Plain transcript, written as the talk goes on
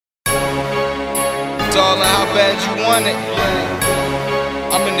Darling, how bad you want it?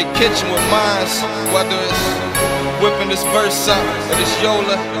 Yeah. I'm in the kitchen with mines, whether it's whipping this verse up or this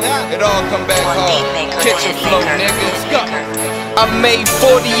Yola, it all come back hard. Kitchen flow, niggas. I made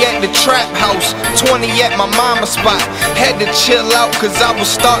 40 at the trap house, 20 at my mama's spot. Had to chill out cause I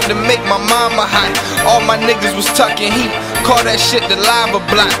was starting to make my mama hot. All my niggas was tucking heat, call that shit the lava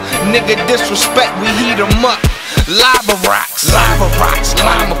block. Nigga disrespect, we heat 'em up. Lava rocks,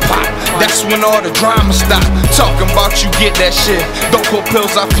 lima pop. That's when all the drama stop. Talking about you get that shit. Don't put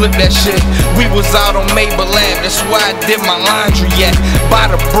pills, I flip that shit. We was out on Maybelline, that's why I did my laundry at. Buy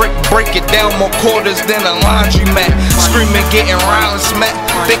the brick, break it down more quarters than a laundromat. Screaming, getting round and smack.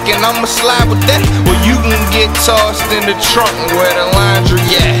 Thinking I'ma slide with that? Well, you can get tossed in the trunk where the laundry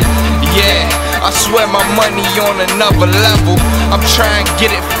at. Yeah, I swear my money on another level. I'm trying to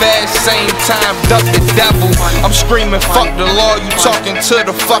get it fast, same time duck the devil. I'm screaming fuck the law, you talking to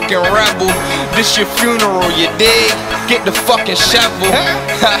the fucking rebel. This your funeral, you dig? Get the fucking shovel.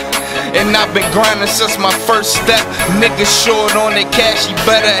 And I've been grinding since my first step. Niggas short on the cash, you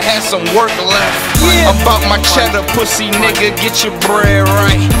better have some work left. About my cheddar, pussy nigga, get your bread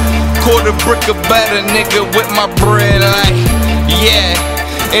right. Quarter brick or better, nigga, with my bread like. Yeah.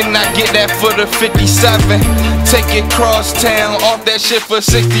 And I get that for the 57. Take it cross town, off that shit for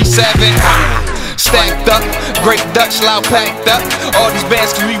 67. Stacked up, great Dutch loud packed up. All these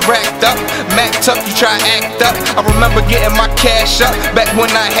bands can be racked up. Macked up, you try act up. I remember getting my cash up back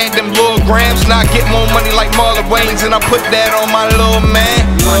when I had them little grams. Now I get more money like Marlon Wayans, and I put that on my little man.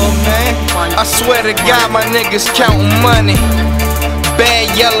 I swear to God, my niggas counting money.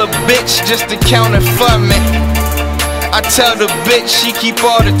 Bad yellow bitch just to count it for me. I tell the bitch she keep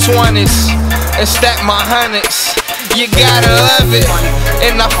all the 20s and stack my hundreds. You gotta love it,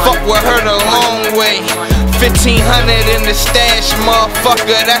 and I fuck with her the long way. 1500 in the stash,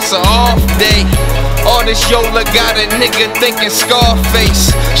 motherfucker, that's an off day. All this Yola got a nigga thinking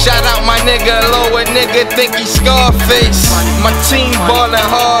Scarface. Shout out my nigga Low, a nigga think he Scarface. My team ballin'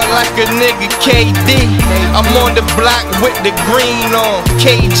 hard like a nigga KD. I'm on the block with the green on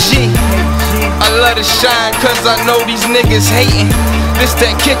KG. I love to shine cause I know these niggas hating. This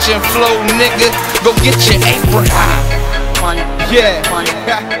that kitchen flow, nigga. Go get your apron. Yeah.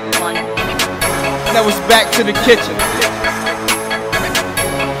 Now it's back to the kitchen.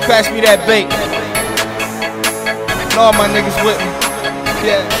 Pass me that bait. And all my niggas with me.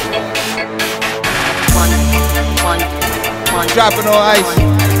 Yeah. Drop it on ice.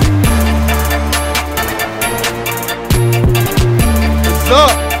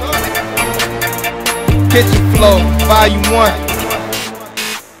 Xult. Kitchen Flow, Volume 1.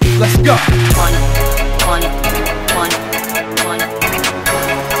 Let's go.